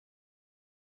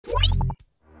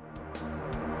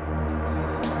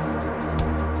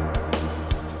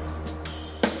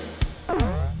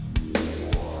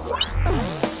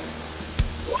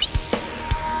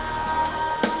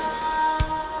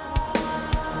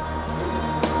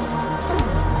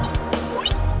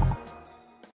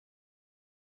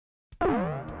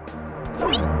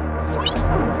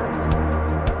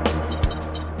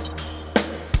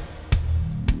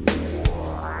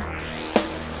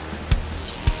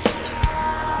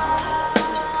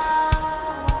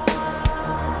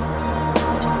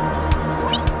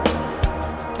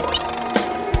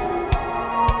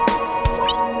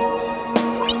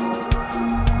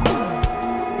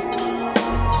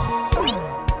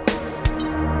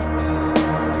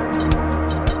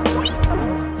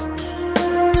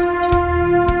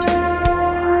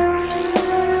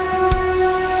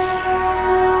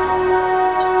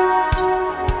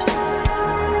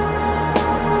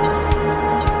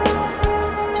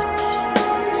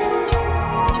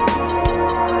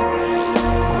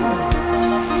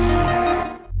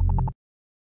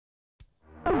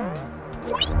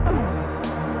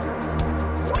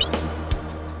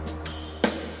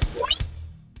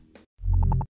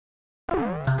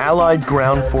Allied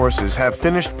ground forces have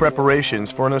finished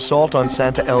preparations for an assault on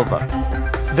Santa Elva.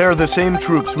 They're the same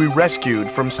troops we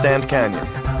rescued from Stand Canyon.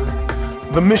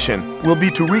 The mission will be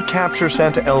to recapture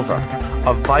Santa Elva,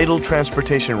 a vital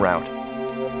transportation route.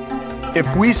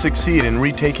 If we succeed in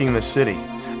retaking the city,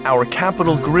 our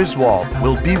capital Griswold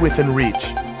will be within reach.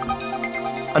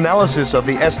 Analysis of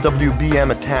the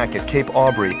SWBM attack at Cape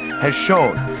Aubrey has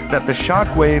shown that the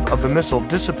shockwave of the missile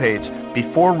dissipates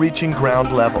before reaching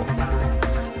ground level.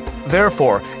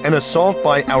 Therefore, an assault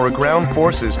by our ground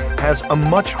forces has a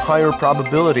much higher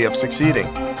probability of succeeding.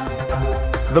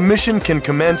 The mission can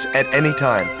commence at any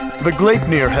time. The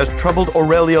Gleipnir has troubled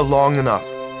Aurelia long enough.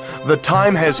 The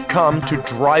time has come to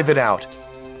drive it out.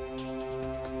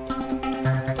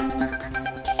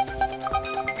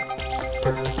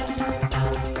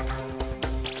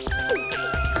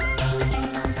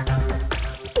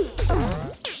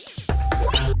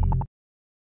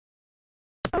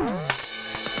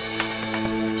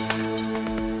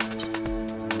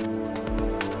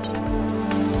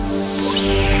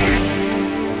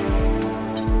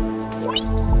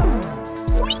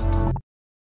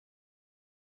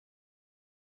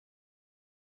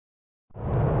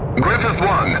 Griffith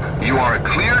 1, you are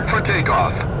cleared for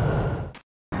takeoff.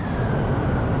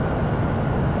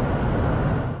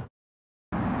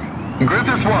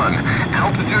 Griffith 1,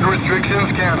 altitude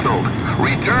restrictions canceled.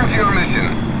 Return to your mission.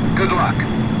 Good luck.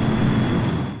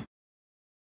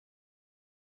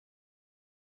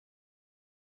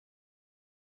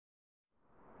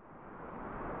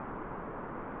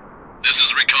 This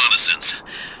is reconnaissance.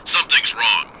 Something's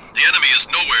wrong. The enemy is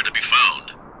nowhere to be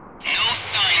found. No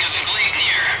sign of the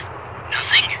Gleipnir.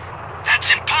 Nothing?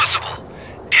 That's impossible!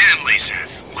 Damn,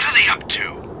 Laseth. What are they up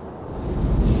to?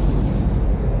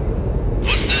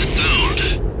 What's that sound?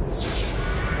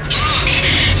 Look!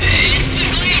 It's the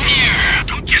Gleipnir!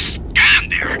 Don't just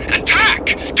stand there!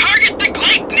 Attack! Target the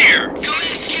Gleipnir!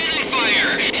 Commence cannon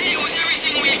fire! Hit it with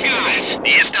everything we've got!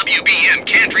 The SWBM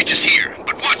can't reach us here,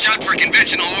 but watch out for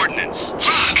conventional ordnance. Look!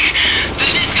 The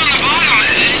disc on the bottom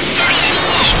is starting to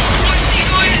blow! What's he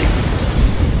doing?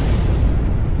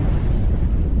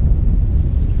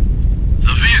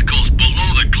 The vehicles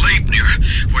below the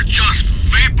Gleipnir were just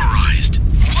vaporized.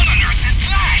 What on earth is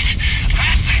that?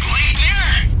 That's the Gleipnir!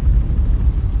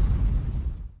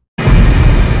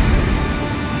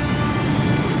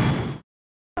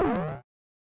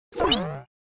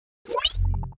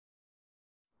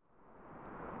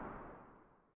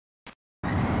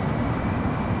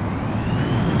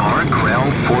 Our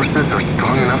ground forces are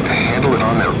strong enough to handle it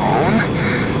on their own?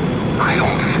 I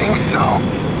don't think so.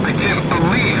 I can't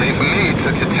believe they've made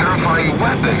such a terrifying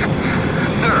weapon.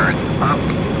 Sir,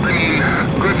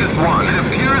 Griffith 1, it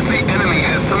appears the enemy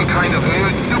has some kind of new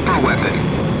super weapon.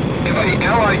 If the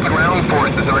Allied ground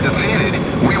forces are defeated,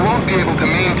 we won't be able to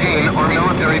maintain our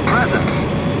military presence.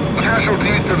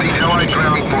 Casualties to the Allied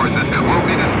ground forces will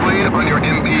be displayed on your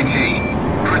MPG.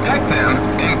 Protect them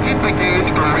and keep the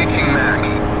gauge from reaching max.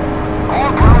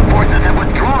 All ground forces have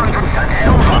withdrawn from Santa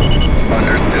Elva.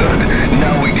 Understood.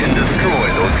 Now we can destroy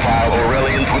those vile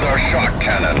Aurelians with our shock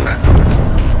cannon.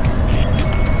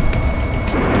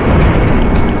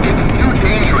 It's too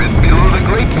dangerous below the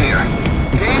Gleipnir.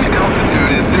 Gain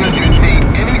altitude as soon as you see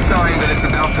any sign that it's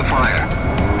about to fire.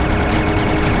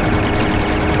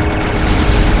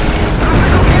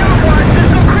 Optical camouflage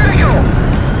system critical!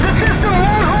 The system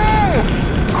won't hold!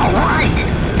 Alright!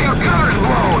 Your cover's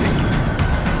blown!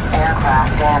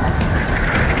 Aircraft damaged.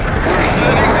 We're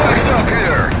sending next up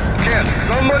here! Can't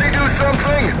somebody do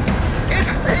something? It's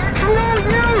no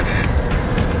use!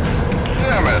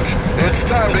 Damn it! It's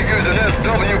time to use an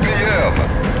SWBM!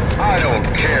 I don't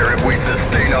care if we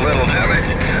sustain a little damage.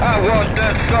 I want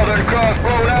that Southern Cross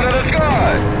blown out of the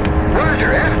sky!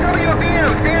 Roger,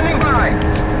 SWBM standing by!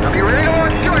 I'll be ready to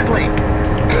launch shortly!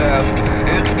 Best,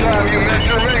 it's time you met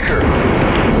your maker!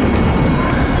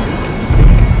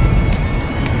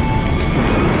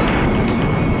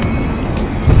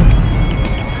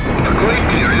 The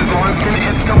Gleipnir is launched in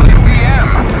SWBM.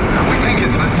 We think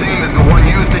it's the same as the one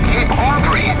used at Cape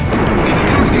Aubrey. It's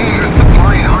too dangerous to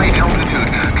fly at high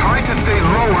altitude. Try to stay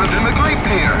lower than the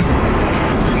Gleipnir.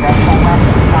 Special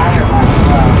weapon fire on the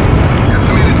road.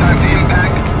 Estimated time to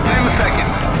impact, 10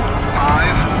 seconds.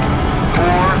 5,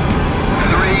 4,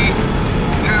 3,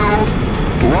 2,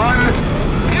 1,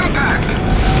 impact!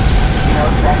 No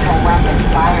special weapon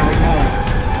fire remains.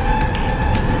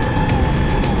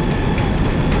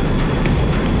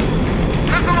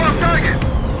 Missile on target!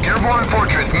 Airborne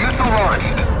Fortress, missile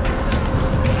launched.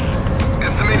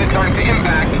 Estimated time to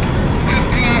impact,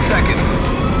 15 seconds.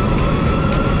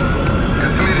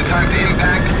 Estimated time to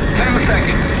impact, 10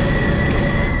 seconds.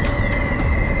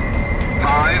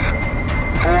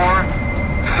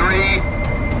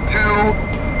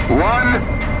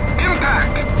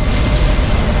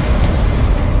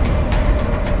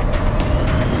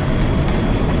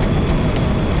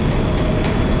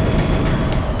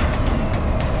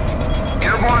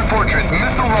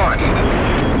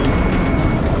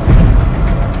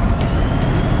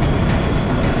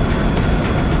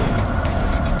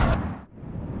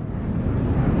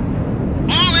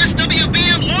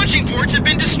 WBM launching ports have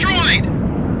been destroyed!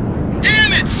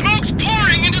 Damn it! Smoke's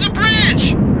pouring into the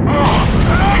bridge!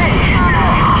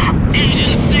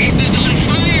 Engine 6 is on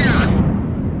fire!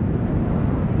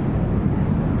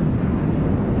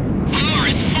 Power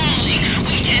is falling!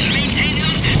 We can't maintain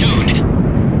altitude!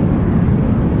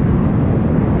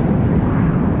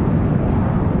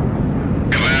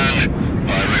 Command,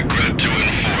 I regret to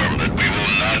inform that we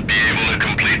will not be able to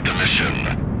complete the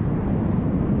mission.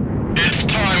 It's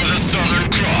time the Southern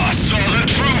Cross saw the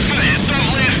true face of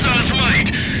Lisa's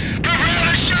might! Prepare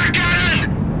the shot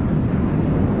cannon!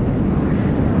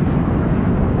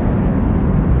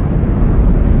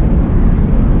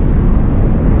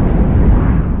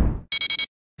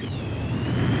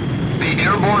 The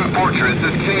airborne fortress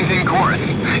is changing course.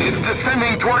 It's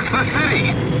descending towards the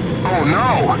city. Oh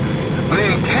no!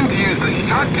 They intend to use the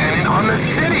shot cannon on the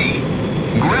city!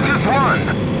 Griffith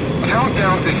 1!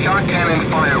 Countdown to shot cannon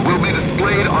fire will be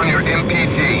displayed on your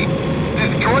MPG.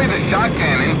 Destroy the shot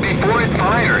cannon before it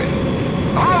fires.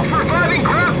 All surviving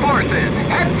ground forces,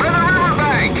 head for the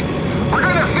riverbank! We're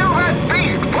gonna fill that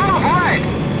beast full of lead!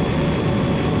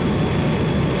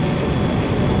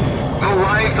 The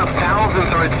lives of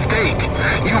thousands are at stake.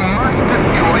 You must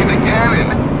destroy the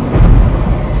cannon.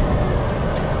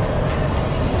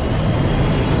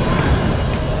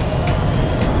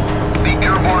 The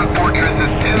airborne fortress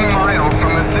is 10 miles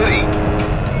from the city.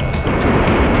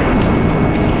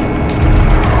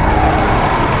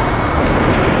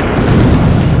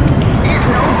 He's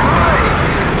no good!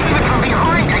 Even from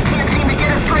behind, I can't seem to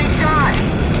get a straight shot!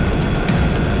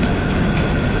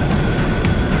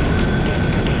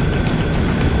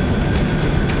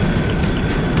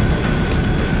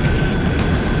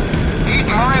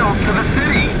 Miles to the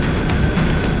city.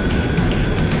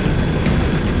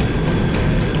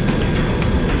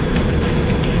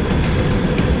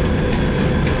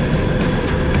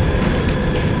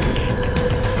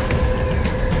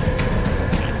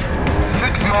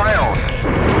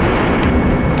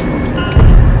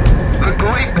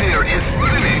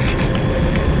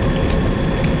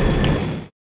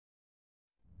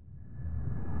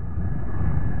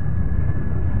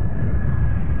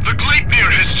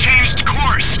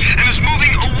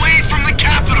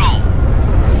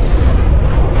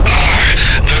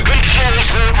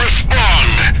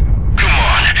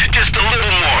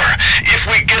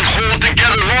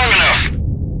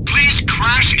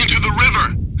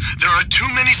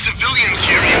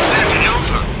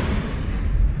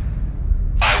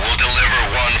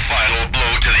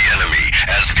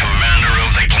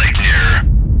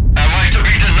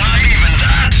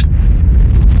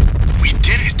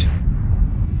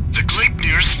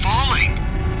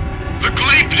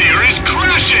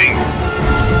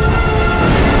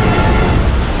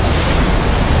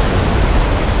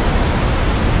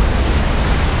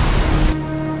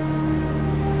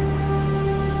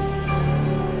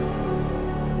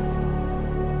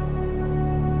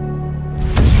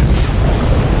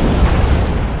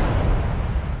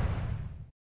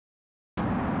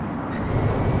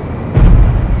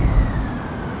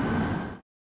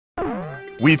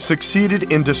 We've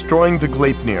succeeded in destroying the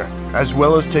Gleipnir, as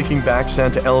well as taking back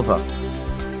Santa Elva.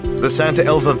 The Santa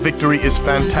Elva victory is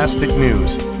fantastic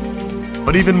news.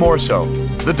 But even more so,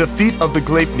 the defeat of the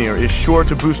Gleipnir is sure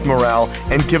to boost morale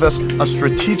and give us a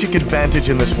strategic advantage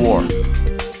in this war.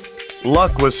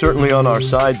 Luck was certainly on our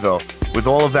side though. With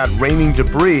all of that raining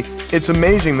debris, it's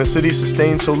amazing the city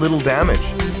sustained so little damage.